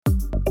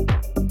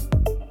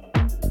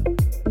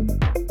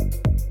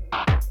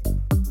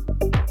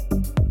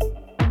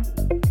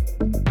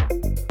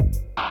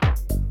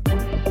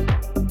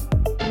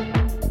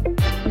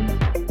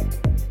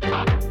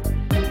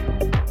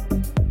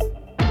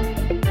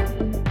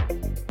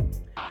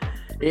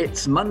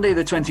It's Monday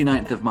the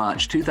 29th of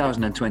March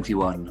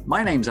 2021.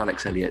 My name's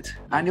Alex Elliott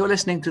and you're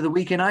listening to The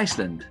Week in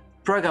Iceland,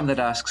 a programme that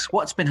asks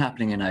what's been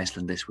happening in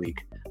Iceland this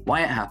week,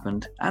 why it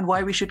happened and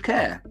why we should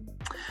care.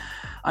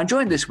 I'm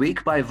joined this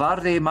week by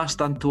Varði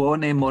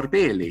Mastantuoni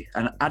Morbilli,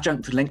 an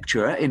adjunct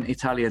lecturer in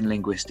Italian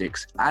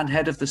linguistics and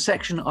head of the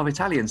section of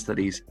Italian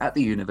studies at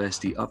the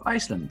University of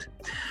Iceland.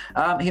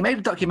 He made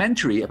a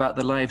documentary about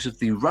the lives of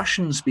the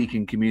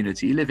Russian-speaking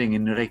community living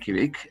in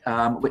Reykjavik,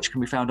 which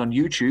can be found on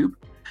YouTube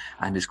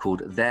and is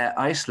called Their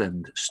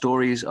Iceland,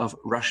 Stories of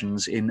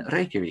Russians in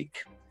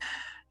Reykjavik.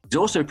 He's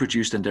also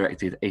produced and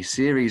directed a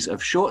series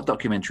of short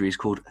documentaries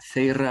called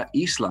Þeirra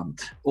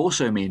Ísland,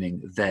 also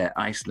meaning Their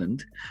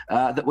Iceland,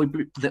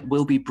 that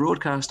will be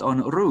broadcast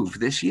on RÚV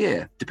this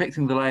year,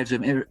 depicting the lives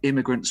of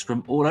immigrants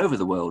from all over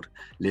the world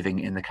living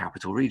in the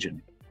capital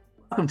region.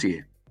 Welcome to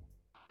you.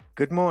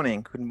 Good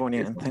morning,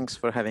 and thanks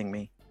for having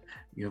me.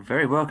 You're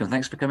very welcome.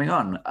 Thanks for coming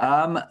on.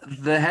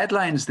 The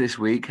headlines this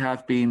week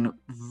have been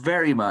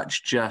very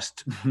much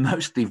just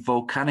mostly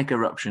volcanic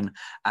eruption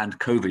and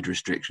COVID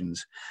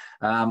restrictions.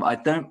 I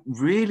don't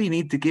really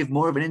need to give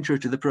more of an intro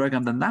to the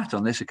programme than that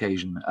on this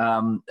occasion.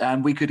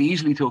 And we could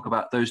easily talk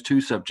about those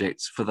two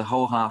subjects for the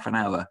whole half an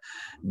hour,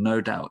 no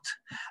doubt.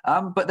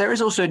 But there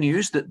is also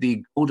news that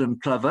the golden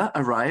plover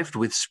arrived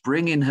with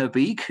spring in her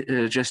beak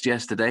just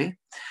yesterday.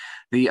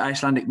 The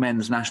Icelandic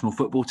men's national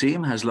football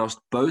team has lost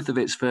both of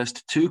its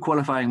first two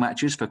qualifying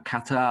matches for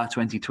Qatar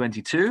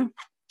 2022,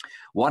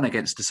 one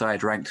against a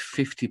side ranked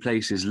 50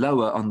 places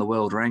lower on the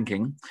world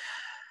ranking.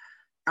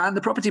 And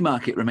the property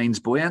market remains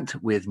buoyant,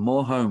 with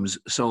more homes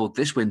sold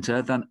this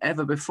winter than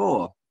ever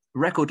before.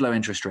 Record low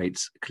interest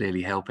rates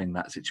clearly helping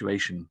that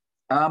situation.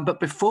 But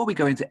before we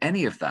go into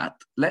any of that,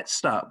 let's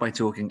start by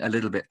talking a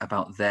little bit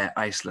about Their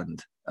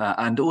Iceland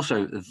and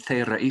also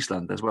Þeirra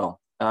Ísland as well.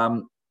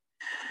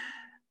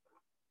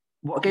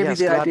 What gave you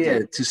the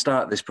idea to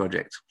start this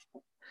project?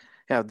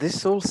 Yeah,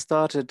 this all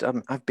started,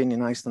 I've been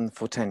in Iceland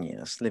for 10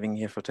 years, living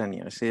here for 10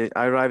 years.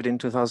 I arrived in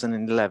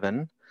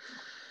 2011.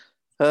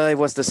 It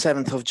was the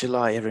 7th of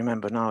July, I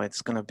remember now,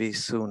 it's going to be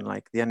soon,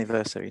 like the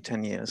anniversary,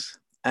 10 years.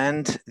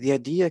 And the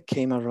idea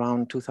came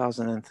around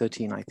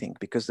 2013, I think,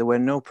 because there were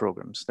no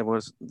programs. There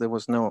was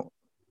no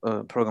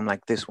program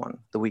like this one,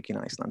 The Week in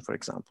Iceland, for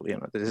example. You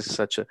know, this is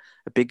such a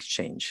big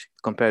change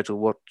compared to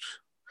what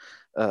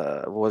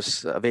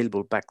was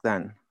available back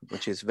then,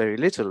 which is very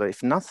little,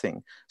 if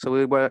nothing. So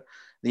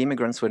the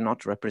immigrants were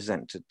not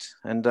represented.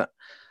 And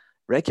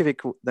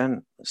Reykjavik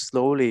then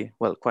slowly,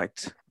 well,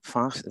 quite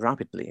fast,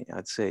 rapidly,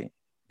 I'd say,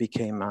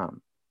 became a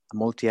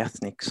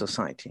multi-ethnic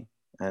society.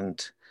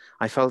 And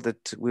I felt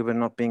that we were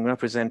not being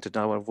represented,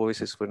 our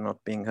voices were not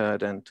being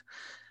heard. And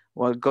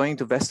while going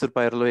to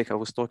Vesturbæjarlaug, I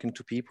was talking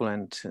to people,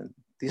 and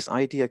this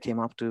idea came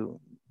up to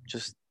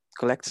just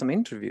collect some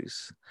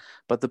interviews.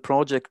 But the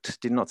project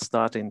did not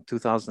start in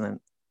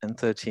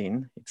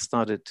 2013. It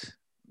started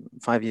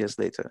 5 years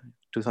later,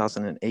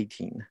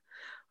 2018.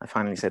 I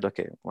finally said,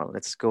 okay, well,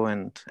 let's go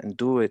and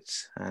do it.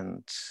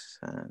 And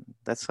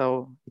that's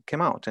how it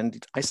came out.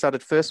 And I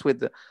started first with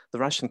the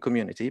Russian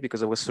community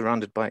because I was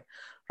surrounded by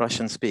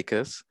Russian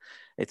speakers.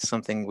 It's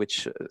something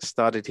which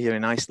started here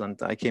in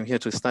Iceland. I came here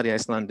to study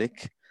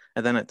Icelandic.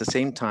 And then at the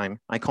same time,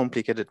 I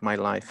complicated my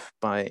life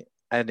by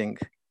adding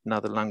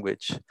another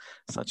language,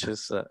 such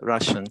as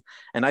Russian.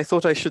 And I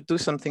thought I should do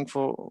something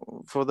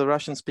for the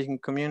Russian-speaking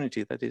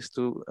community, that is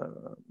to,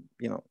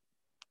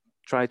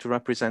 try to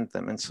represent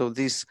them. And so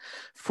this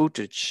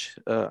footage,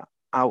 1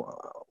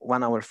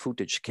 hour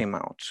footage came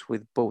out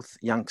with both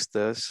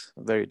youngsters,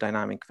 very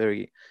dynamic,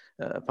 very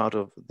part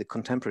of the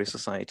contemporary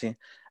society,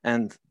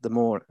 and the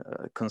more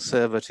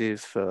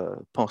conservative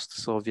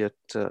post-Soviet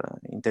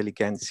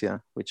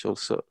intelligentsia, which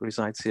also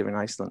resides here in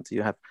Iceland.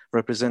 You have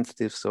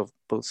representatives of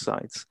both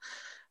sides.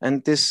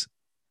 And this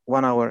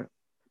 1 hour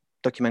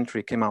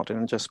documentary came out,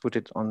 and I just put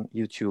it on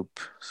YouTube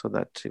so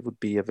that it would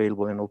be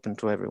available and open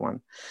to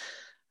everyone.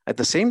 At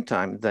the same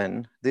time,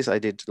 then, this I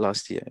did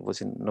last year, it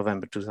was in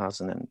November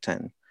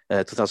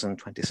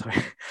 2020,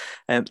 sorry.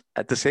 And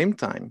at the same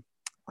time,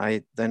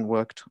 I then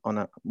worked on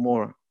a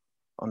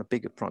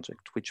bigger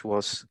project, which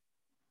was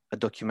a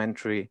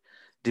documentary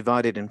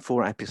divided in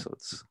 4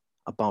 episodes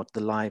about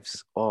the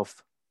lives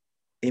of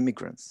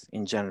immigrants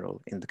in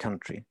general in the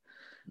country.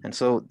 And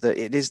so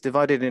it is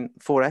divided in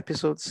 4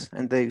 episodes,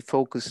 and they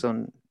focus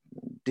on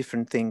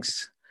different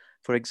things.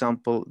 For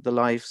example, the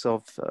lives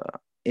of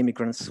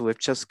immigrants who have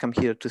just come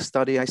here to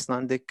study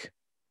Icelandic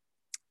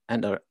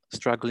and are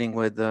struggling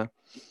with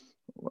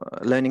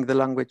learning the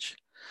language.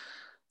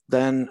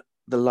 Then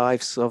the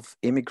lives of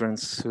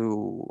immigrants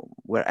who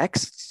were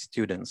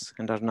ex-students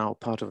and are now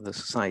part of the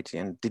society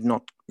and did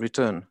not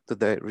return to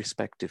their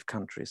respective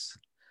countries.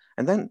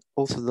 And then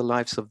also the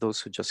lives of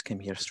those who just came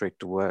here straight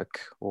to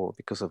work, or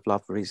because of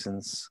love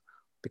reasons,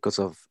 because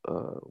of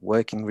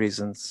working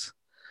reasons.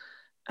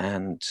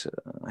 And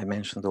I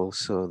mentioned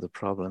also the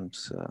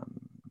problems,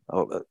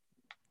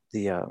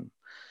 the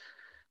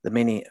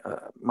many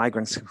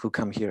migrants who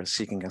come here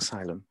seeking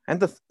asylum. And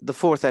the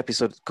 4th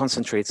episode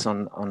concentrates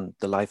on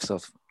the lives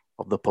of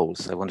the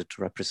Poles. I wanted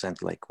to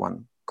represent like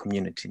one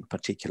community in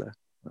particular.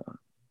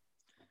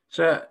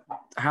 So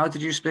how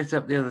did you split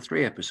up the other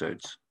 3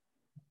 episodes?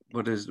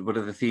 What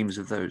are the themes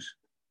of those?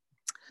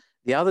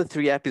 The other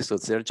 3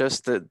 episodes, they're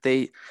just,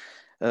 the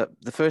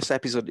first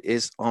episode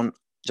is on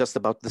just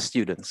about the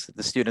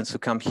students who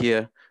come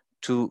here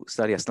to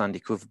study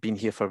Icelandic, who've been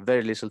here for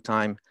very little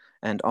time,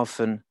 and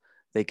often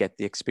they get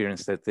the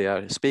experience that they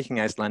are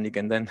speaking Icelandic,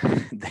 and then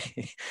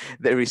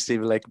they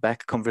receive like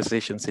back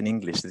conversations in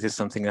English. This is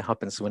something that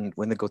happens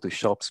when they go to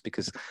shops,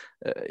 because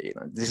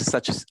this is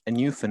such a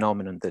new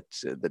phenomenon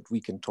that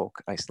we can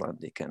talk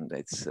Icelandic, and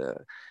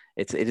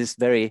it is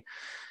very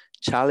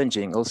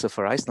challenging also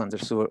for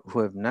Icelanders who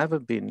have never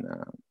been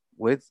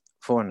with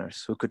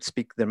foreigners who could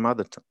speak their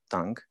mother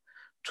tongue,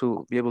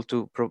 to be able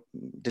to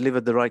deliver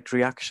the right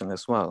reaction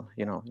as well,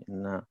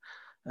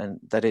 and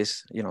that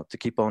is, to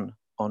keep on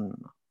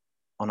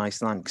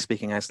Icelandic,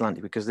 speaking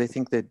Icelandic, because they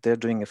think that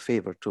they're doing a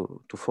favor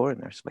to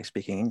foreigners by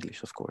speaking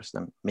English, of course,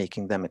 and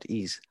making them at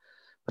ease.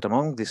 But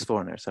among these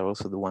foreigners are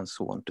also the ones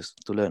who want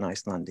to learn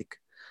Icelandic.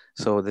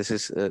 So this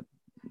is,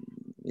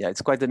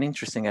 it's quite an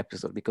interesting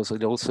episode, because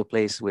it also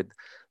plays with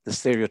the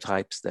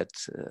stereotypes that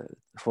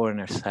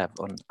foreigners have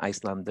on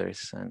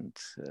Icelanders. And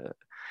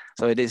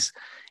so it is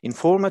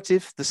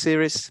informative, the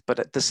series, but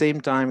at the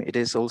same time, it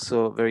is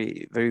also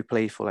very, very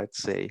playful, I'd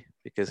say,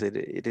 because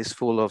it is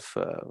full of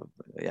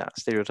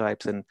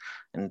stereotypes and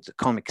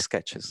comic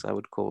sketches, I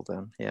would call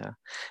them. Yeah.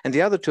 And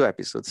the other 2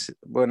 episodes,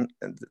 when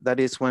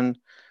the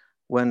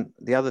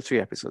other 3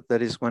 episodes,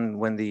 that is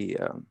when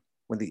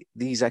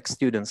these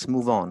ex-students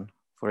move on.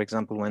 For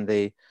example, when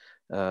they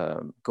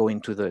go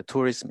into the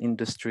tourism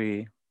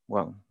industry,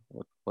 well,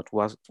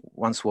 what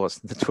once was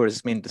the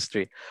tourism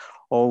industry,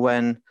 or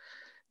when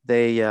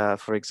they,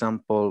 for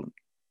example,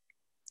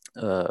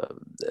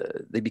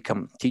 they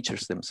become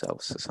teachers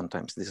themselves.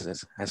 Sometimes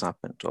this has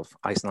happened of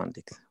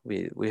Icelandic.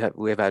 We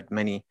have had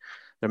many.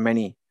 There are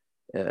many,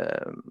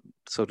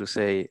 so to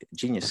say,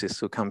 geniuses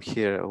who come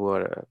here who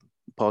are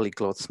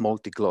polyglots,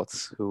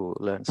 multiglots, who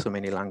learn so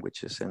many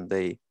languages, and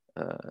they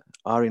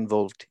are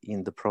involved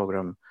in the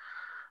program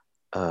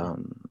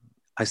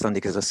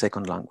Icelandic as a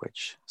second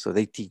language. So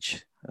they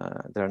teach.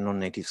 There are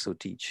non-natives who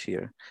teach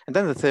here. And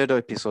then the 3rd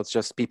episode is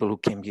just people who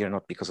came here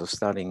not because of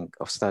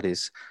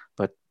studies,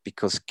 but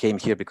came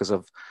here because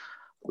of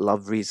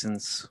love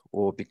reasons,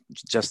 or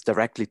just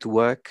directly to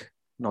work,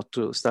 not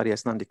to study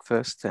Icelandic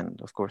first. And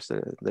of course,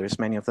 there is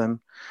many of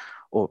them,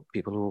 or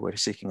people who were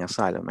seeking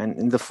asylum. And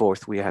in the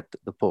 4th, we had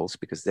the Poles,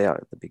 because they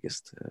are the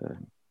biggest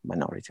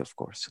minority, of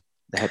course.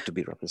 They had to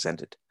be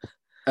represented.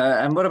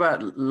 And what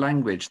about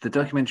language? The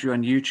documentary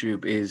on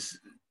YouTube is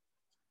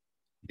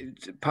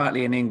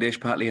partly in English,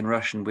 partly in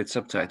Russian with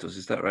subtitles.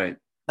 Is that right?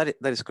 That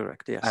is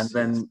correct, yes. And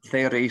then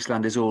Varði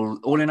Iceland is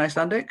all in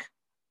Icelandic?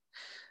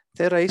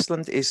 Varði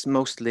Iceland is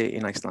mostly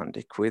in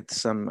Icelandic with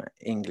some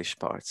English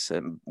parts,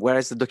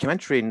 whereas the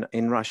documentary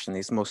in Russian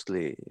is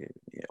mostly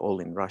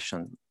all in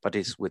Russian, but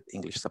is with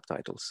English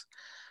subtitles.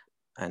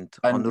 And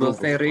will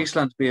Varði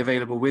Iceland be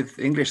available with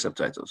English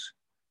subtitles?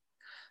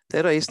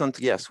 Varði Iceland,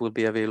 yes, will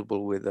be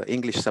available with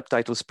English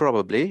subtitles,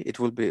 probably. It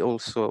will be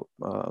also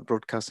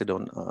broadcasted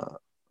on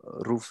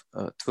RÚV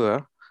 2,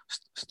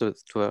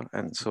 Stöð 2,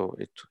 and so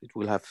it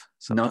will have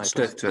subtitles. Not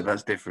Stöð 2,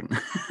 that's different.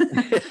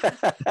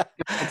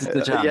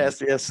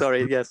 Yes,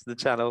 sorry, yes, the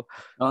channel.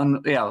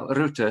 On,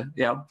 RÚV 2,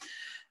 yeah.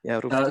 Yeah,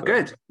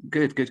 RÚV 2.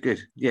 Good.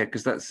 Yeah,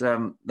 because that's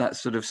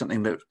sort of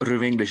something that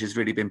RÚV English has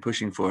really been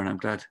pushing for, and I'm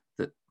glad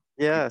that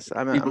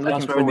I'm looking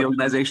elsewhere in the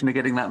organisation are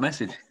getting that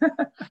message.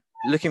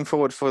 Looking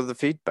forward for the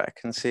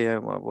feedback and see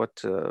what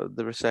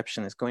the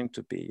reception is going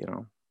to be,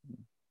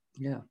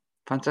 Yeah,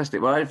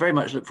 fantastic. Well, I very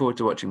much look forward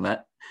to watching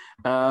that.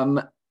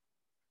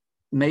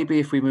 Maybe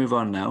if we move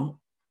on now,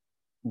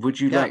 would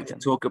you like to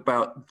talk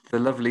about the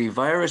lovely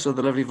virus or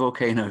the lovely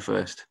volcano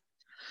first?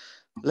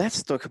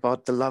 Let's talk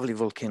about the lovely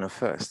volcano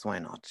first. Why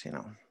not?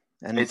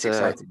 And it's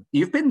exciting.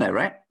 You've been there,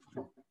 right?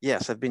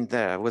 Yes, I've been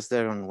there. I was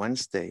there on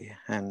Wednesday,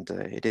 and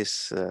it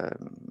is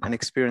an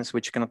experience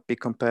which cannot be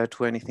compared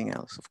to anything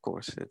else. Of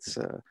course,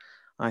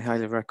 I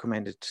highly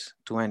recommend it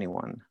to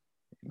anyone.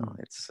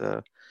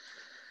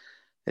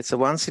 It's a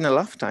once in a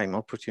lifetime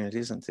opportunity,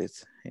 isn't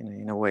it?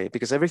 In a way,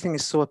 because everything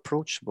is so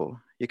approachable.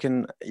 You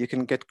can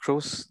get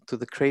close to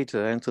the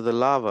crater and to the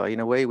lava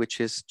in a way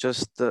which is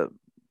just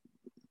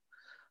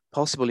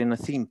possible in a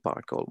theme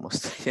park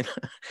almost.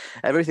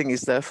 Everything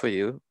is there for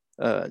you.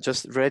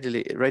 Just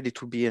ready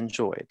to be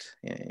enjoyed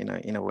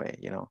in a way,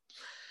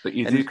 But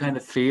you do kind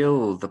of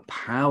feel the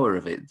power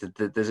of it.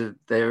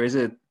 There is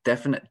a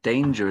definite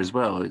danger as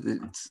well.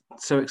 It's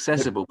so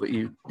accessible, but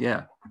you're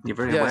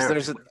very aware. Yes,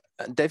 there's a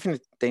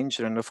definite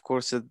danger, and of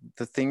course,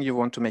 the thing you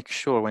want to make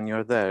sure when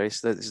you're there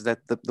is that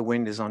the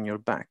wind is on your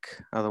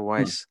back.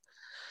 Otherwise,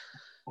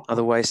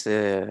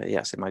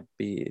 it might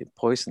be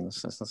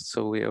poisonous.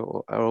 So we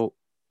are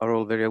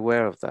all very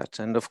aware of that.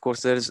 And of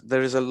course,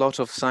 there is a lot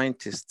of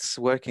scientists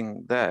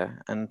working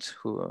there and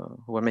who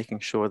are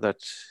making sure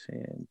that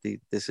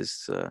this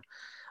is.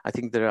 I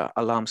think there are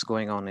alarms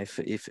going on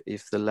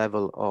if the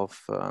level of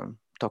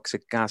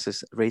toxic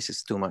gases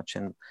raises too much,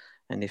 and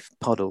and if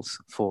puddles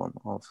form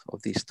of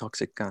these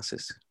toxic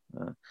gases.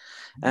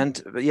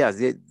 And yeah,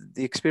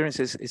 the experience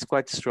is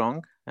quite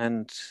strong,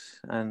 and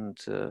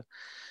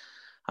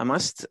I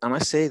must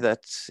say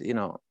that, you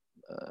know,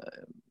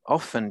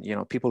 often, you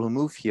know, people who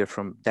move here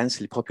from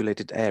densely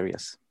populated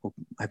areas, who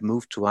have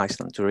moved to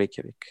Iceland, to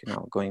Reykjavik, you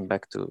know, going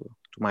back to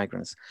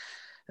migrants,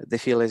 they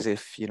feel as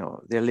if, you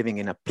know, they're living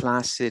in a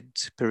placid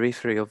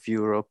periphery of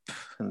Europe,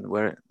 and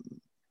where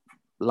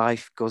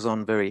life goes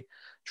on very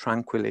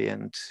tranquilly,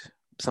 and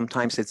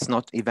sometimes it's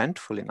not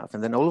eventful enough.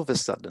 And then all of a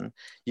sudden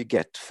you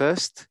get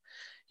first,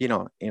 you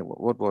know,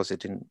 what was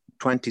it, in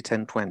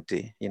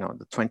 2010-20, you know,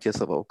 the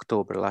 20th of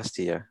October last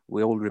year,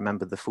 we all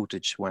remember the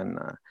footage when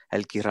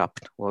Helgi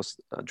Rafn was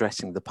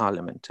addressing the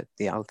parliament at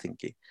the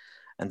Alþingi.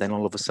 And then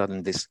all of a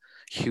sudden this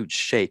huge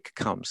shake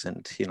comes,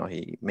 and, you know,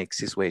 he makes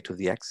his way to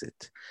the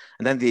exit.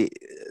 And then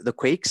the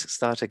quakes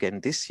start again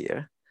this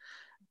year.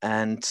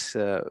 And,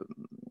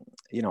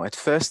 you know, at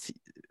first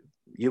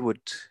you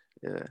would,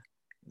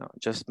 you know,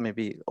 just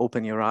maybe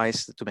open your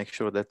eyes to make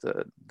sure that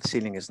the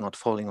ceiling is not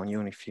falling on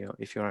you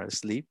if you're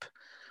asleep.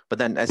 But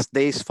then as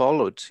days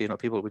followed, you know,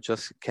 people would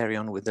just carry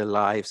on with their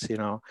lives, you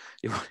know.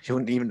 You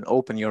wouldn't even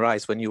open your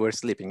eyes when you were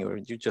sleeping.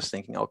 You're just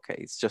thinking, okay,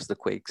 it's just the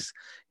quakes.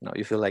 You know,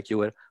 you feel like you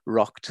were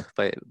rocked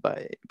by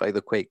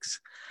the quakes.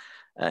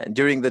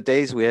 During the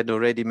days, we had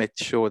already made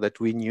sure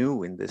that we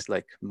knew in this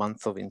like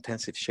month of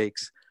intensive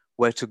shakes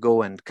where to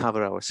go and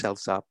cover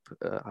ourselves up,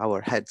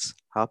 our heads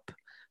up,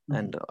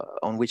 and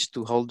on which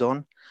to hold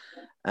on.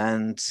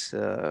 And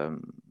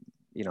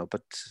you know,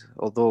 but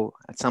although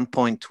at some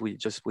point we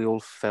all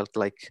felt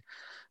like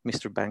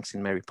Mr. Banks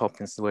in Mary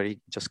Poppins, where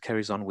he just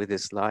carries on with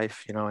his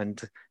life, you know,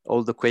 and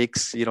all the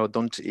quakes, you know,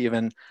 don't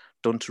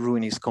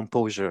ruin his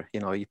composure.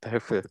 You know,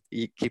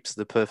 he keeps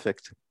the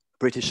perfect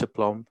British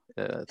aplomb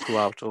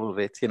throughout all of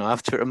it, you know,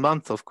 after a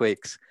month of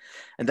quakes.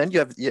 And then you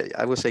have,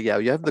 I would say, yeah,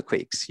 you have the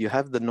quakes, you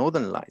have the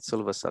northern lights.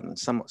 All of a sudden,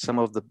 some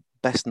of the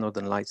best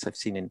northern lights I've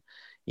seen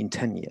in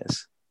 10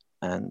 years.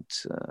 And,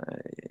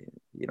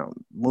 you know,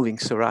 moving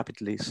so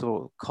rapidly,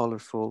 so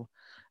colorful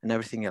and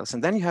everything else.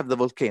 And then you have the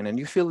volcano, and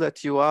you feel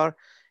that you are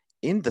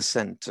in the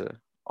center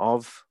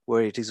of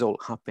where it is all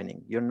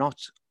happening. You're not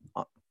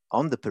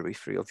on the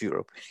periphery of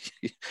Europe.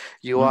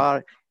 You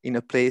are in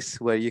a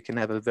place where you can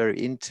have a very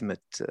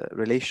intimate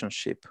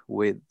relationship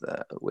with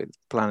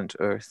planet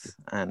Earth,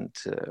 and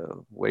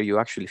where you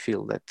actually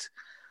feel that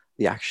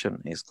the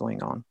action is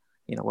going on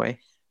in a way.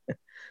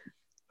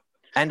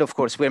 And of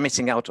course, we're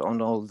missing out on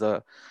all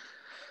the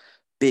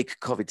big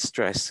COVID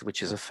stress,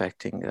 which is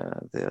affecting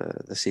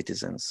the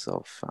citizens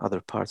of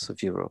other parts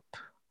of Europe.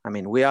 I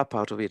mean, we are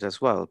part of it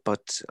as well,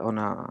 but on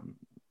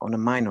a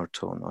minor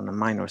tone, on a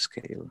minor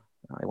scale.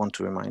 I want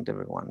to remind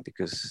everyone,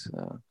 because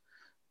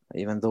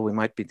even though we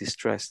might be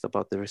distressed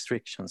about the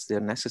restrictions,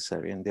 they're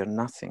necessary, and they're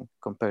nothing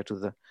compared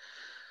to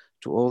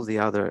all the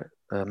other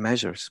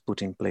measures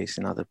put in place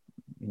in other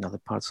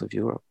parts of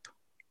Europe.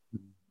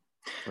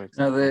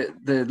 Now,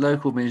 the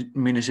local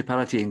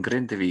municipality in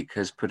Grindavik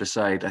has put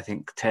aside, I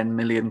think, 10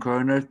 million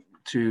kroner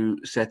to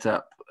set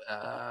up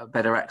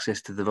better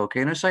access to the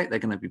volcano site. They're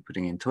going to be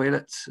putting in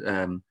toilets.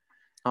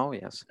 Oh,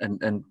 yes.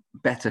 And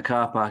better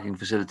car parking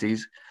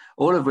facilities,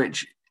 all of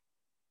which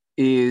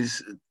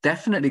is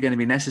definitely going to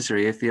be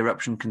necessary if the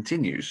eruption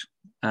continues.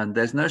 And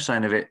there's no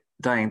sign of it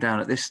dying down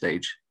at this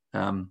stage.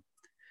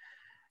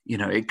 You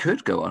know, it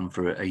could go on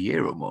for a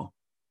year or more,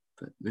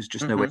 but there's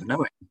just no way to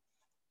know it.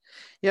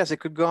 Yes,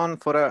 it could go on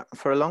for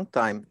a long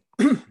time.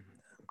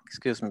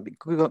 Excuse me. It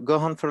could go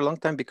on for a long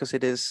time because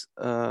it is,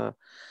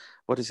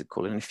 what is it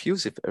called? An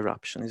effusive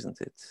eruption,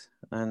 isn't it?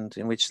 And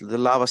in which the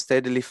lava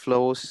steadily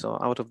flows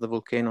out of the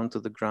volcano onto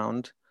the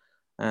ground.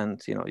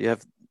 And, you know, you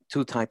have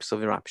two types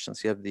of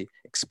eruptions. You have the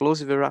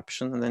explosive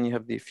eruption, and then you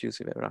have the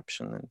effusive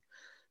eruption. And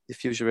the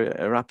effusive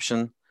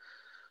eruption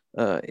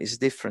is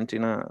different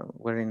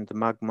wherein the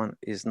magma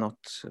is not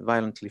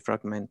violently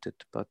fragmented,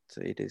 but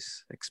it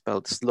is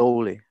expelled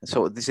slowly.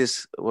 So this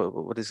is,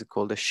 what is it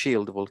called? A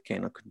shield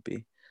volcano could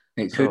be.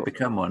 It could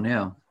become one,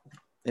 yeah.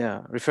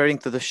 Yeah, referring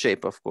to the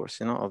shape, of course,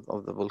 you know,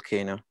 of the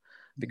volcano,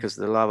 because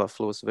the lava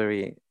flows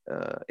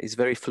is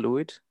very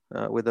fluid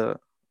with a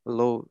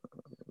low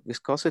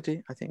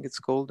viscosity, I think it's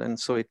called. And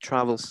so it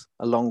travels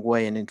a long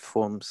way and it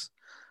forms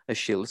a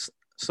shield.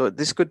 So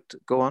this could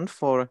go on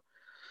for,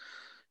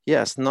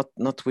 yes,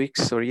 not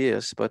weeks or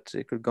years, but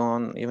it could go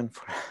on even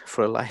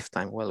for a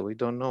lifetime. Well, we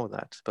don't know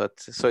that, but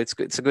so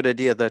it's a good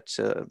idea that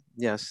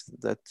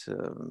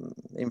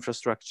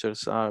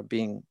infrastructures are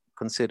being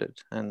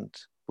considered and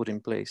put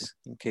in place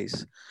in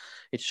case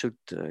it should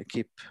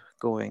keep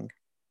going.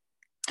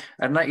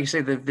 And like you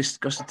say, the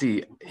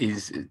viscosity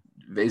is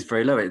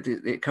very low.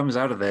 It comes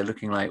out of there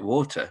looking like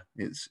water.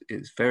 It's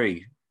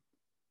very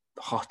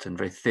hot and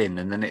very thin,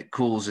 and then it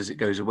cools as it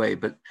goes away,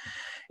 but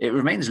it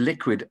remains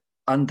liquid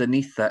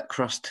underneath that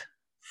crust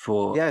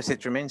for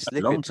it remains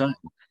liquid. A long time.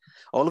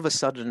 All of a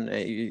sudden,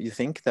 you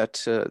think that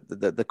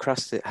the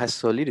crust has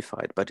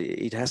solidified, but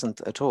it hasn't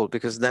at all,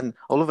 because then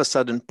all of a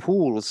sudden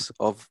pools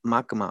of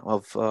magma,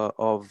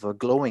 of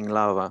glowing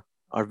lava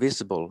are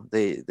visible.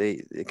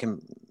 They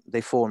can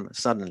they form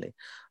suddenly.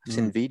 I've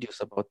seen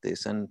videos about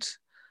this, and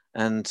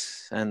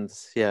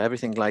yeah,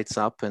 everything lights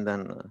up, and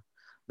then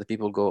the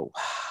people go,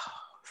 wow,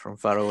 from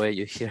far away.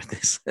 You hear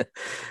this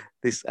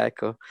this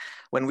echo.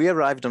 When we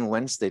arrived on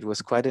Wednesday, it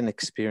was quite an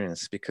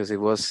experience because it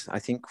was, I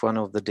think, one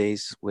of the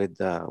days with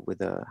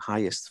the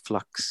highest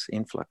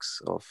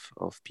influx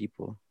of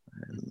people.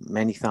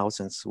 Many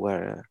thousands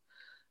were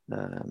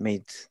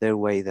made their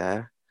way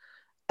there,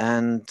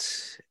 and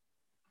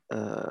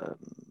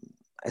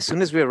as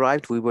soon as we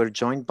arrived, we were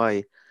joined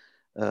by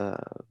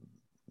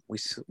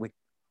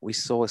we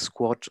saw a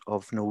squad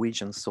of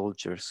Norwegian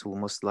soldiers who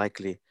most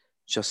likely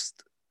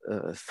just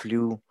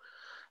flew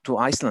to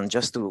Iceland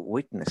just to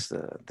witness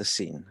the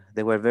scene.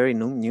 They were very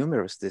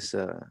numerous, these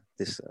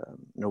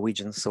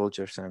Norwegian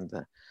soldiers, and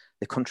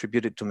they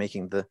contributed to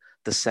making the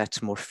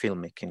set more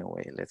filmic in a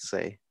way, let's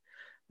say.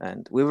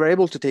 And we were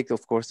able to take,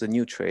 of course, the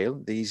new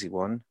trail, the easy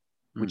one,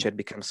 which had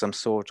become some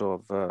sort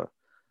of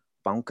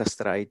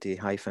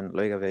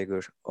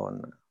Bankastræti-Laugavegur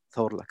on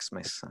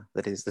Thorlaksmessa,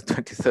 that is the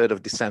 23rd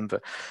of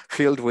December,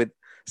 filled with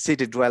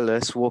city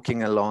dwellers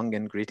walking along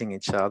and greeting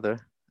each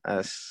other,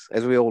 as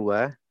we all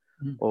were,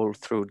 all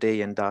through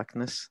day and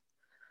darkness.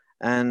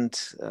 And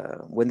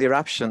when the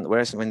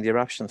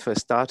eruption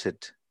first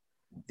started,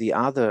 the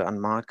other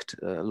unmarked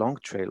long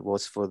trail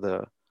was for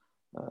the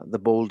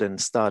bold and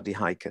sturdy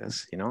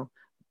hikers, you know.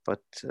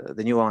 But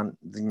the new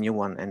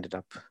one ended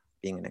up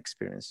being an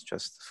experience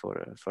just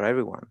for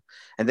everyone.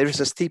 And there is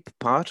a steep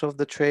part of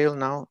the trail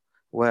now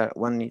where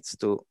one needs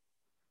to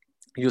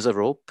use a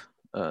rope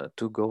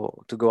to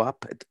go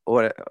up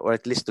or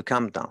at least to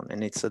come down.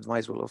 And it's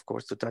advisable, of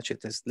course, to touch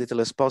it as little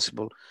as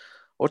possible,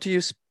 or to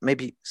use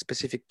maybe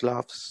specific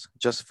gloves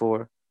just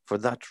for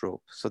that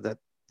rope, so as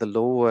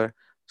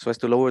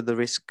to lower the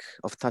risk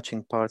of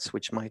touching parts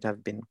which might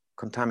have been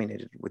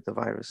contaminated with the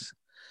virus.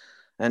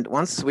 And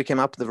once we came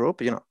up the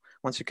rope, you know,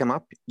 once you come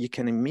up, you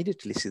can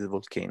immediately see the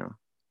volcano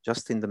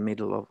just in the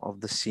middle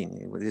of the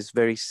scene. It is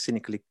very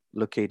scenically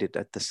located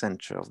at the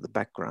center of the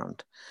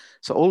background.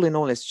 So all in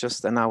all, it's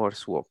just an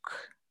hour's walk,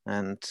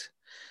 and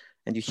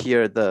you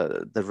hear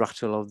the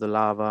rattle of the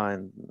lava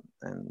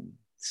and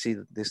see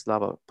this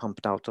lava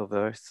pumped out of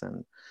earth,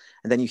 and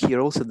then you hear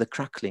also the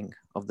crackling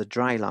of the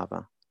dry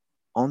lava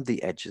on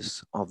the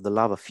edges of the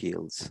lava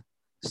fields,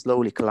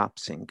 slowly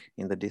collapsing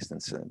in the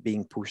distance,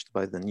 being pushed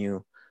by the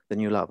new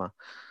lava.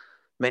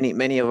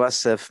 Many of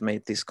us have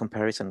made this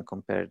comparison,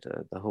 compared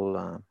the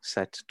whole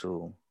set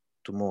to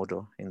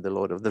Mordor in the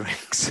Lord of the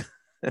Rings,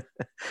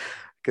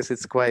 because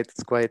it's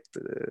quite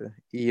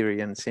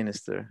eerie and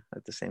sinister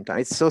at the same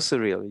time. It's so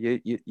surreal.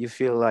 You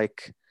feel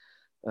like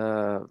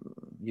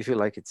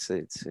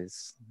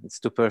it's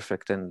too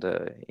perfect, and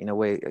in a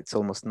way it's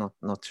almost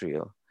not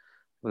real.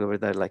 We were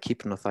there like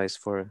hypnotized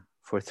for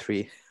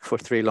 3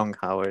 long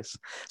hours.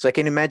 So I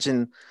can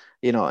imagine,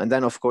 you know, and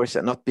then of course,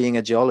 not being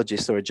a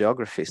geologist or a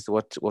geographist,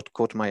 what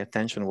caught my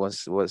attention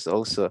was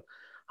also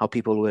how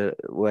people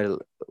were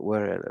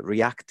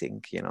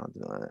reacting, you know,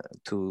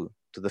 to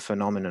the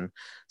phenomenon.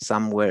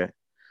 Some were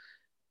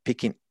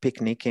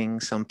picnicking,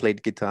 some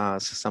played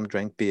guitars, some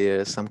drank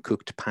beer, some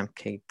cooked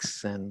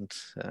pancakes, and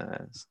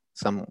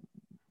some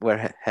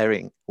were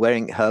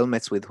wearing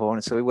helmets with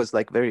horns. So it was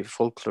like very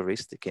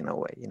folkloristic in a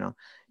way, you know.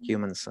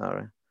 Humans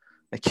are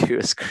a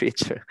curious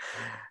creature,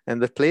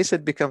 and the place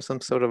had become some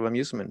sort of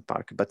amusement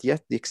park, but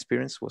yet the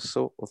experience was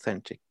so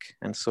authentic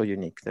and so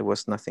unique. There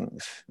was nothing,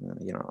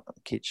 you know,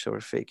 kitsch or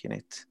fake in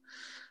it.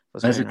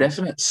 There's a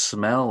definite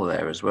smell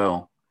there as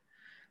well.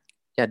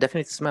 Yeah,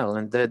 definite smell,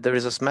 and there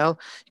is a smell.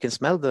 You can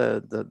smell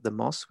the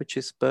moss which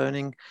is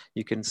burning.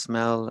 You can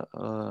smell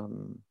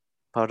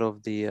part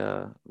of the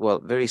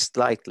very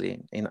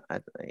slightly in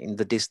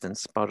the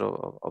distance, part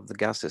of the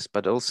gases,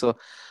 but also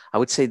I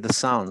would say the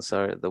sounds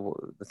are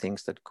the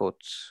things that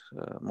caught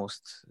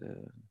most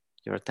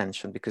your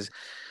attention, because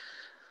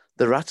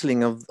the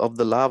rattling of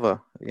the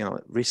lava, you know,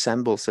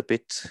 resembles a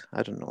bit,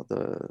 I don't know,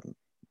 the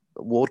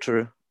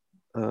water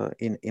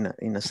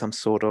in some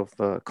sort of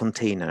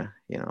container,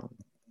 you know,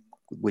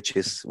 which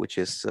is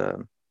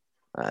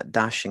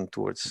dashing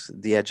towards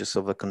the edges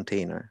of a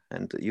container,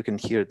 and you can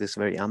hear this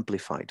very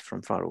amplified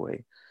from far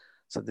away.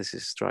 So this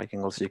is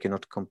striking. Also, you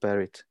cannot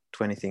compare it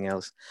to anything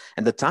else.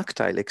 And the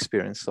tactile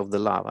experience of the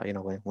lava, you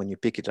know, when you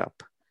pick it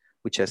up,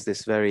 which has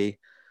this very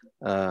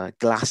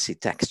glassy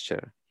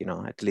texture, you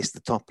know, at least the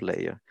top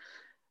layer,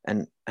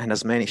 and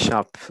has many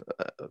sharp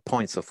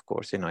points, of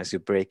course, you know, as you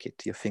break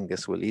it, your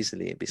fingers will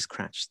easily be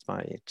scratched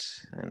by it,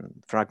 and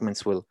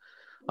fragments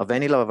of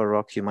any lava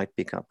rock you might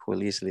pick up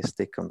will easily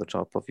stick on the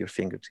top of your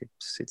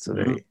fingertips. It's a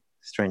very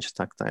strange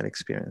tactile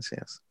experience,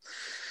 yes.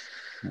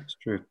 That's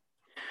true.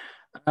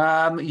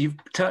 You've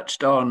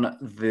touched on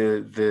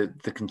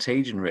the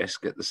contagion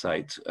risk at the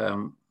site.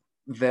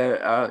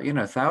 There are, you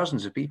know,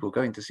 thousands of people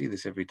going to see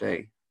this every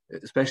day,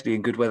 especially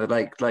in good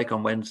weather like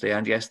on Wednesday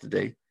and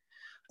yesterday.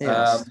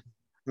 Yes,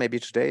 maybe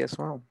today as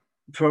well.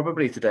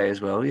 Probably today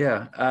as well,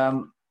 yeah.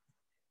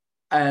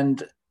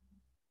 And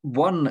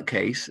one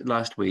case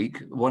last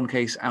week, one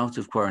case out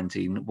of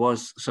quarantine,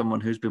 was someone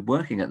who's been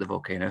working at the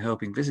volcano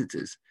helping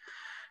visitors.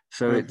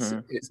 So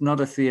it's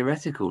not a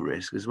theoretical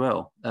risk as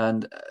well.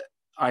 And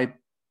I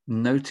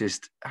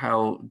noticed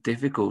how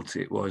difficult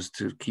it was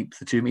to keep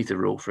the 2 meter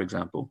rule, for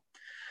example,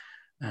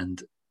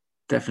 and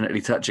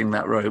definitely touching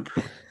that rope.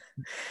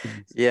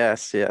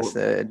 Yes,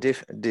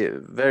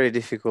 very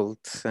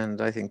difficult,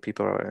 and I think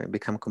people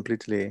become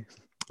completely,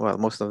 well,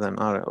 most of them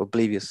are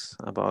oblivious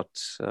about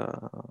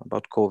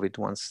COVID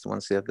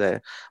once they're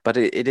there. But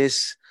it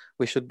is,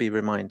 we should be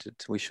reminded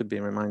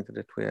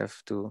that we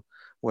have to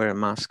wear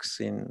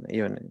masks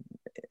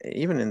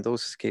even in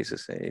those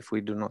cases if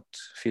we do not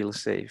feel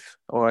safe,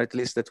 or at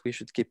least that we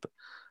should keep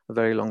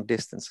very long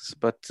distances.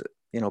 But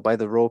by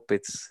the rope,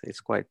 it's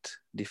quite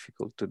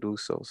difficult to do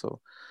so. So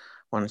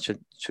one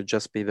should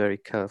just be very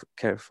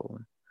careful.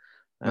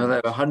 Well,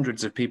 there were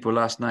hundreds of people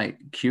last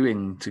night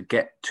queuing to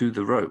get to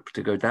the rope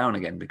to go down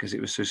again because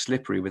it was so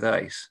slippery with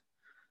ice.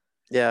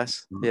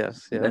 Yes.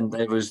 And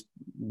there was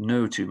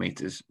no 2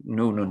 meters.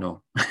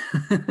 No.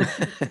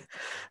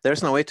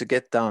 There's no way to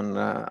get down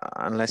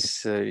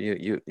unless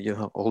you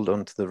hold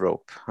on to the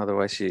rope.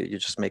 Otherwise, you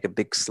just make a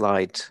big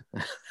slide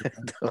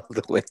all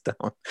the way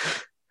down.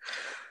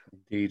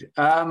 Indeed.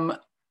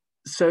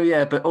 So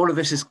yeah, but all of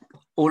this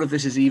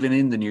is even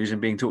in the news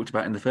and being talked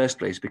about in the first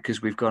place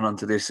because we've gone on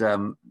to this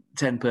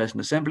 10-person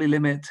assembly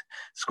limit.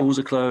 Schools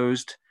are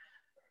closed.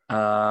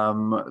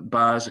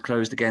 Bars are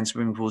closed again.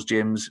 Swimming pools,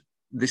 gyms.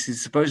 This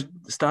is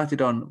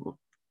started on.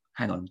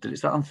 Hang on, did it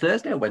start on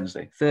Thursday or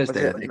Wednesday?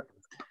 Thursday, I think.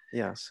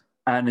 Yes.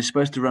 And it's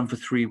supposed to run for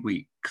 3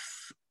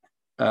 weeks.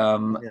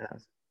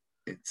 Yes.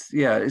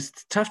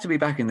 It's tough to be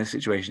back in this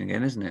situation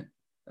again, isn't it?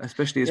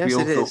 Especially as we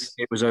all thought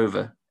it was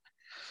over.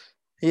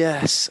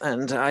 Yes,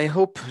 and I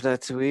hope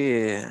that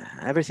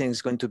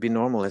everything's going to be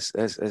normal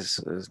as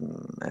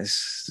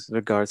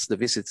regards the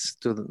visits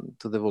to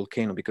the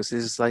volcano, because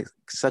this is like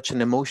such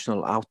an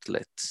emotional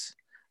outlet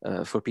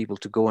for people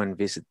to go and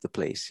visit the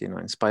place.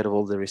 In spite of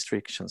all the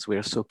restrictions, we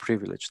are so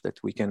privileged that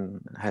we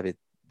can have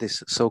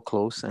this so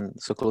close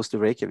to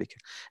Reykjavik.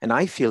 And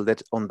I feel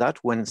that on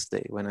that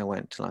Wednesday when I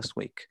went last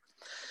week,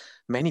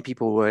 many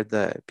people were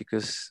there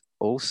because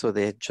also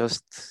they had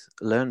just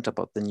learned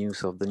about the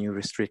news of the new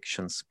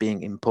restrictions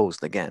being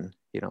imposed again,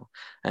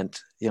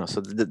 and so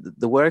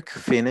the work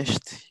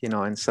finished,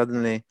 and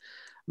suddenly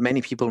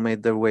many people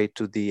made their way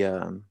to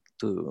the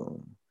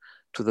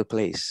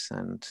place,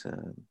 and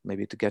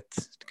maybe to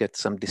get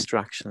some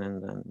distraction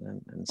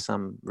and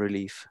some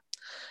relief.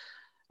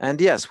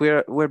 And yes,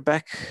 we're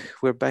back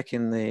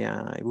in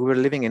the we were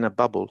living in a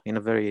bubble, in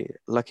a very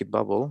lucky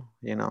bubble,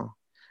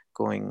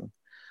 going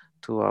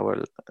to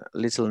our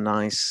little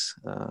nice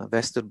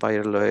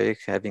Vesturbæjarlaug,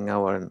 having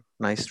our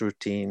nice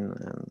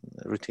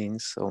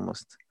routines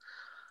almost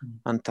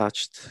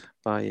untouched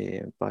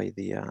by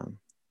the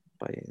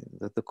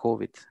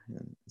COVID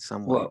in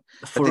some way. Well,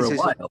 for a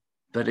while,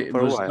 but it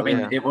was. I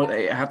mean,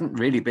 it hadn't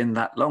really been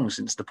that long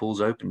since the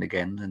pools opened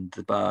again and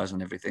the bars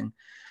and everything.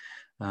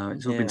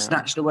 It's all been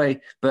snatched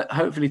away, but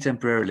hopefully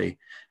temporarily.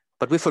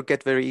 But we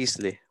forget very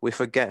easily. We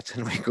forget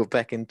and we go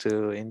back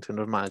into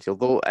normality.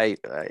 Although I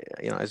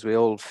as we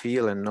all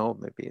feel and know,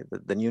 maybe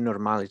the new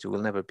normality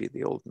will never be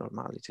the old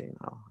normality.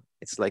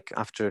 It's like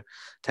after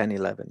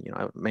 10/11.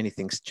 Many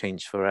things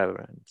change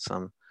forever, and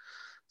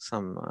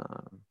some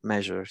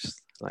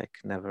measures like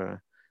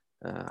never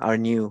are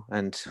new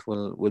and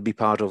will be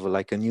part of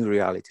like a new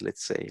reality.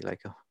 Let's say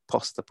like a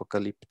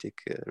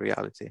post-apocalyptic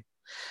reality.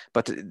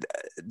 But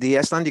the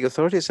Icelandic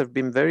authorities have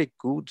been very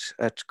good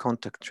at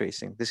contact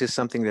tracing. This is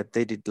something that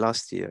they did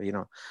last year.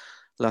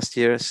 Last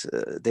year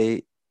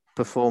they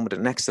performed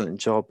an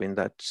excellent job in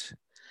that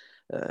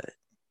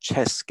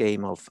chess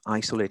game of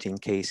isolating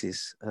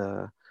cases,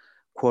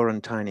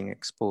 quarantining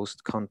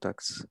exposed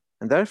contacts,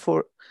 and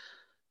therefore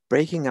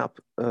breaking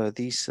up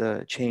these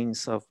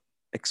chains of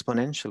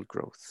exponential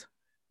growth.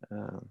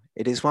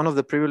 It is one of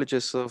the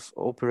privileges of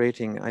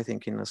operating, I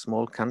think, in a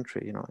small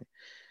country.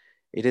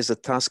 It is a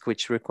task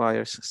which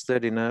requires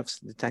sturdy nerves,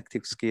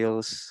 detective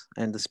skills,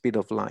 and the speed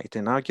of light.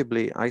 And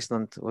arguably,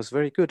 Iceland was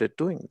very good at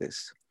doing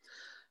this.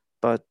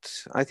 But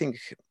I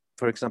think,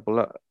 for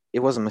example, it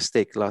was a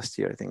mistake last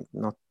year, I think,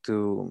 not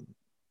to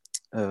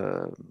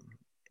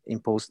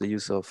impose the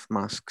use of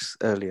masks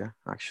earlier,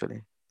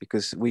 actually,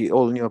 because we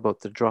all knew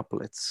about the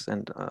droplets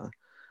and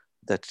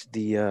that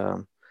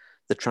the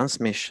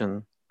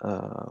transmission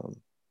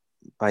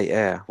by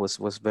air was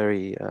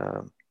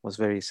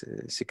very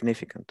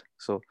significant.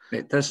 So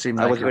it does seem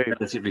like a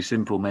relatively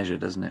simple measure,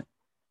 doesn't it?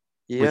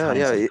 Yeah.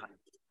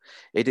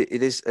 It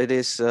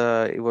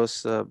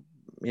was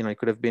it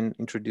could have been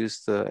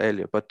introduced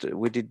earlier, but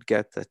we did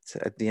get that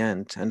at the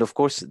end. And of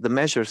course, the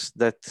measures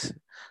that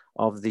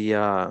of the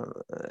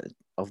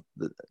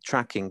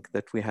tracking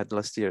that we had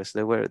last year,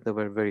 they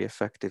were very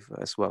effective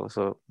as well.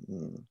 So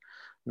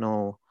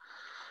no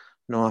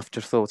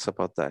afterthoughts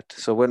about that.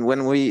 So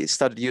when we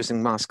started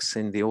using masks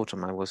in the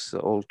autumn, I was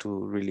all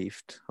too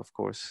relieved, of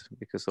course,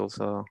 because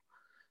also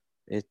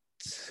they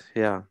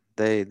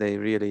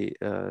really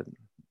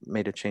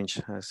made a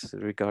change as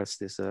regards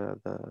this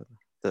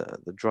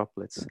the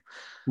droplets.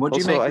 What do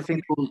you Also, make I of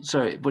think people?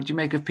 Sorry, what do you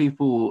make of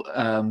people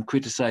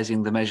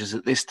criticizing the measures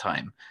at this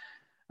time?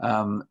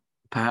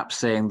 Perhaps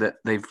saying that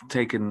they've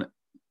taken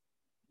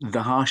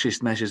the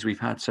harshest measures we've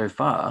had so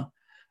far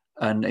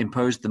and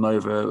imposed them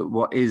over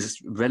what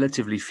is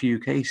relatively few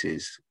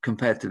cases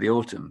compared to the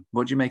autumn.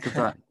 What do you make of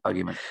that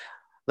argument?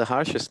 the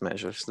harshest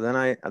measures. Then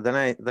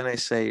I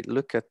say,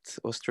 look at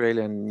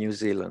Australia and New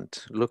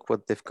Zealand. Look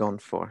what they've gone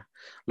for.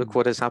 Look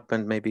what has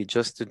happened maybe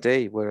just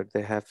today, where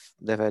they've had,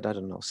 I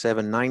don't know,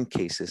 7-9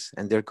 cases,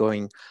 and they're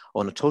going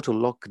on a total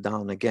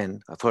lockdown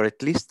again for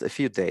at least a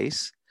few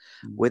days,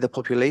 with a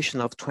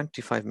population of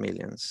 25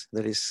 millions.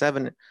 There is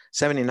seven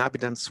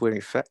inhabitants were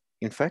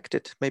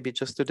infected maybe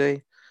just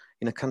today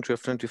in a country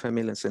of 25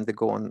 millions, and they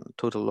go on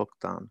total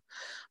lockdown.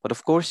 But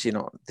of course,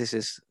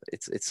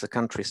 it's a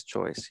country's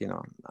choice.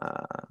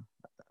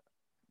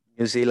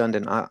 New Zealand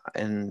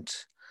and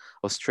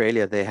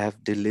Australia, they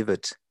have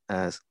delivered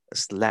a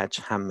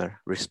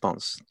sledgehammer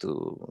response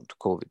to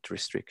COVID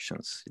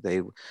restrictions.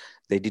 They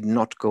did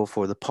not go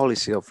for the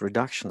policy of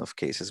reduction of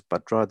cases,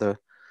 but rather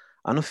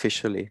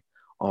unofficially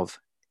of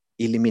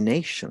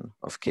elimination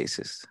of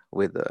cases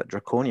with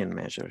draconian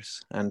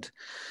measures. And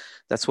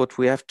that's what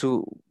we have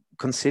to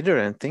consider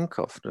and think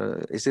of.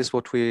 Is this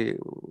what we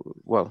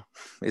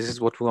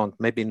want?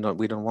 Maybe not,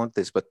 we don't want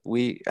this, but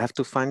we have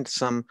to find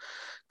some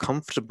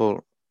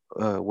comfortable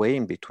way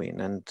in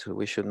between, and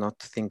we should not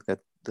think that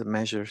the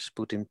measures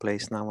put in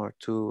place now are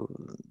too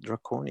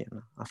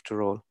draconian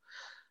after all.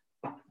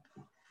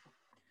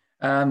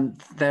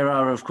 There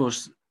are, of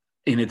course,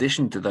 in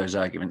addition to those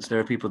arguments,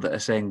 there are people that are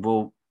saying,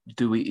 well,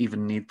 do we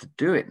even need to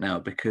do it now?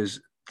 Because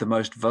the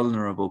most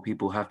vulnerable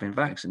people have been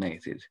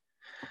vaccinated.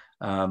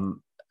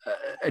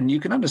 And you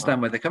can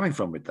understand where they're coming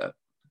from with that,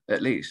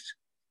 at least.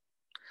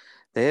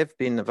 They have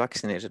been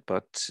vaccinated,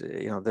 but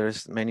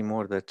there's many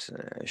more that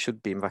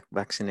should be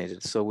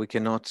vaccinated. So we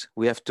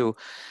have to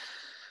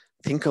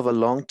think of a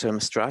long-term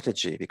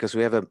strategy, because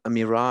we have a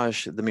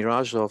mirage. The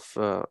mirage of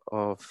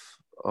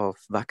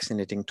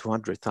vaccinating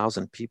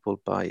 200,000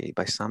 people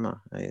by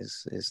summer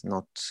is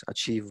not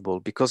achievable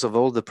because of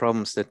all the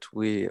problems that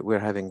we're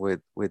having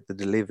with the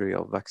delivery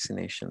of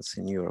vaccinations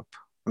in Europe.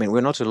 I mean,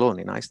 we're not alone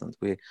in Iceland.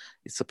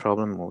 It's a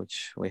problem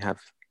which we have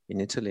in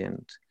Italy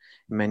and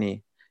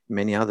many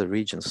other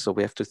regions. So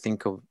we have to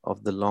think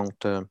of the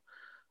long-term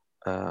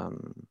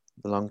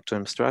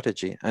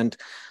strategy. And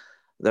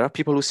there are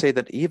people who say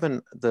that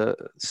even the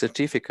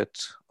certificate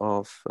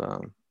of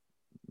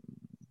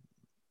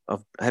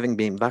having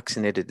been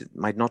vaccinated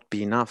might not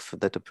be enough,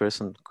 that a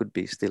person could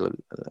be still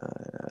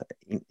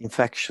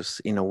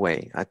infectious in a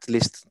way, at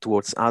least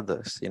towards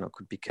others,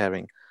 could be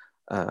carrying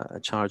a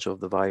charge of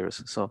the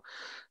virus. So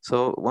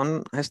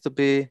one has to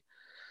be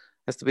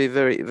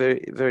very,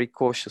 very, very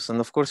cautious. And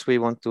of course we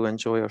want to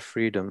enjoy our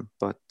freedom,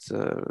 but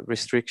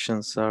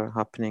restrictions are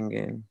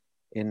happening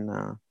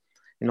in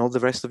all the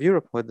rest of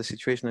Europe, where the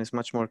situation is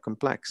much more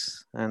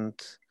complex. And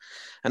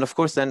of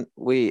course then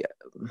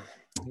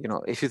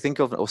if you think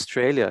of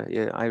Australia,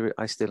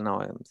 I still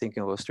now I'm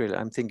thinking of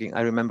Australia.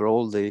 I remember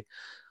all the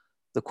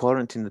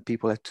quarantine that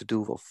people had to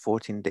do for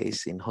 14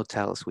 days in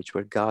hotels, which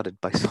were guarded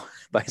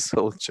by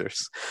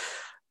soldiers.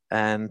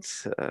 And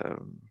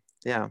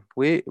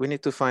we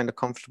need to find a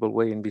comfortable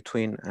way in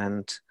between.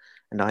 And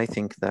I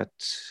think that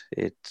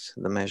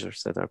the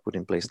measures that are put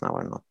in place now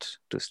are not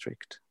too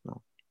strict.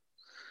 No.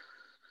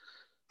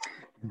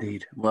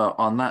 Indeed. Well,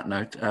 on that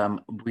note,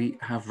 we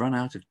have run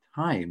out of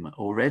time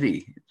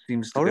already. It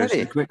seems to go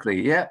so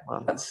quickly. Yeah,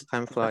 well,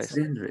 time flies. That's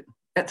the end of it.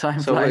 Yeah, time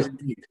flies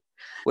indeed.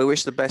 We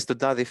wish the best to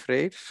Daði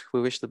Freyr.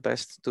 We wish the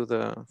best to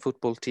the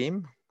football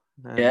team.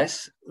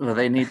 Yes, well,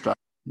 they need luck.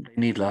 They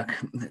need luck,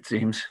 it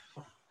seems.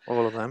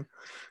 All of them.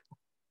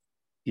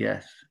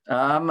 Yes.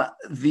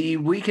 The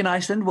Week in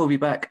Iceland will be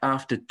back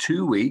after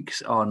 2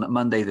 weeks on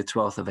Monday, the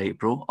 12th of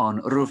April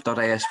on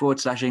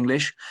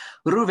ruv.is/English,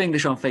 Ruv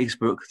English on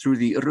Facebook, through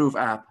the Ruv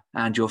app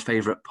and your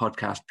favorite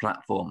podcast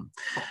platform.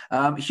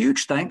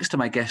 Huge thanks to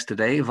my guest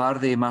today,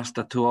 Varði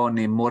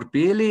Mastantuoni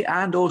Morbilli,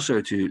 and also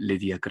to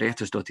Lydía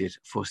Grétarsdóttir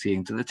for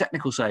seeing to the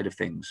technical side of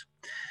things.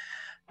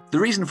 The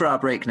reason for our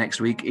break next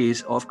week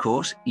is, of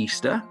course,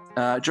 Easter,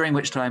 during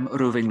which time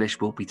Ruv English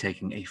will be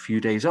taking a few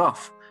days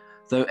off.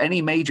 Though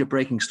any major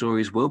breaking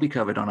stories will be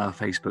covered on our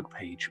Facebook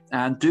page.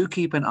 And do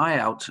keep an eye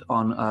out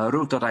on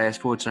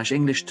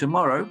ruv.is/English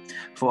tomorrow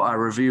for our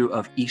review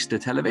of Easter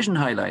television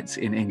highlights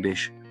in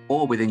English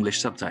or with English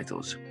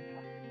subtitles.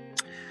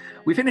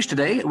 We finished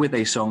today with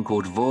a song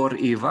called Vor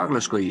í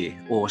Vaglaskógi,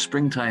 or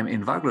Springtime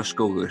in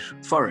Vaglaskógur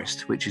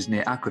Forest, which is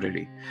near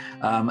Akureyri.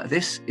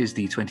 This is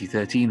the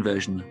 2013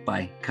 version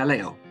by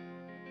Kaleo.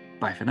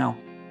 Bye for now.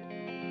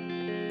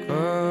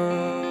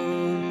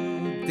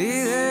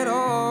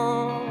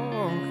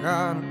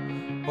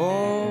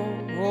 Og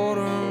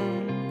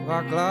vorum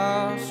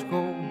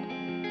Vaglaskó.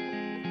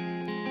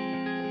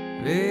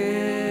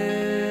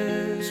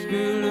 Við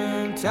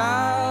skulum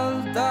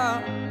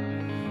tjalda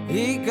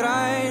í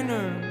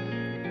grænum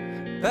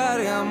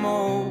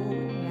berjamó.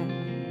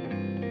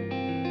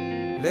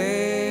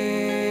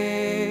 Leitum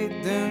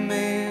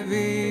við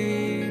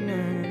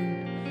vínum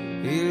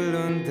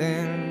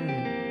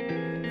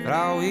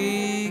grá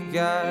í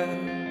gær.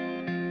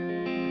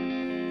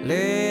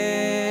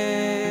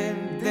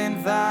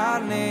 Lindin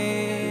þar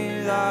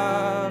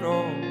niðar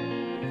og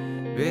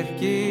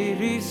virkir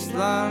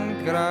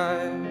Ísland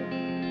grær.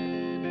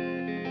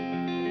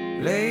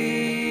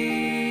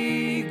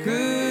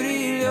 Leikur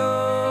í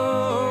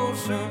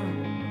ljósum,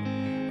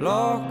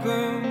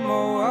 lokkum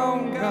og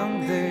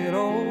ángandi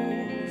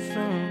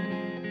rósum.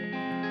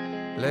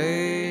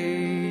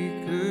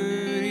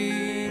 Leikur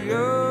í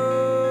ljósum,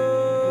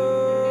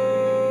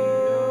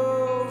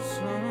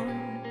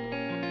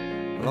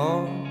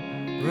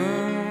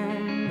 lokkum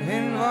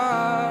hinn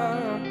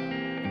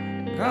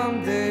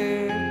vakandi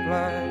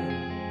blær.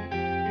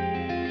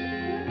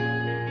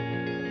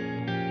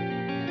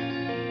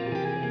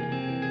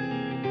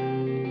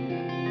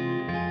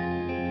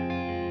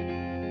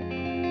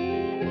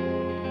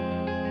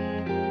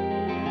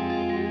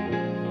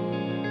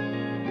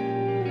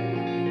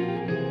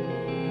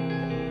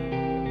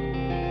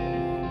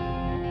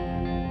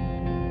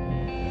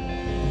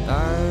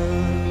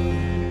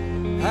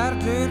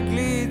 Hertur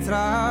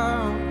glitra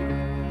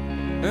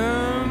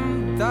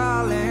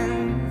dalinn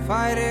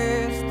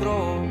færist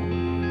ró.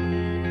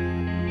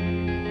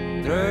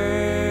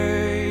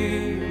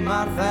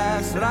 Draumar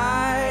þess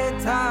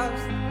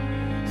rætast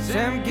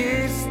sem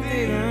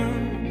gistir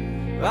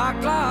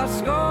vagla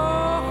skó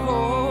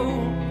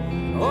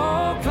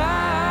og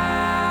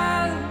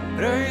hvað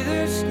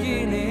rauðu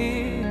skíni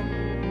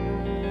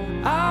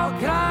á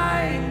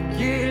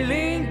kræki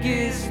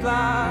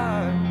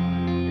lingislag.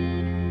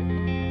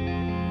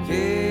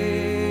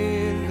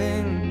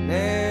 Kyrrðin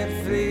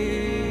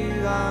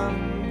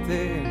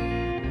fríðandi,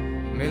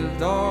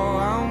 mild og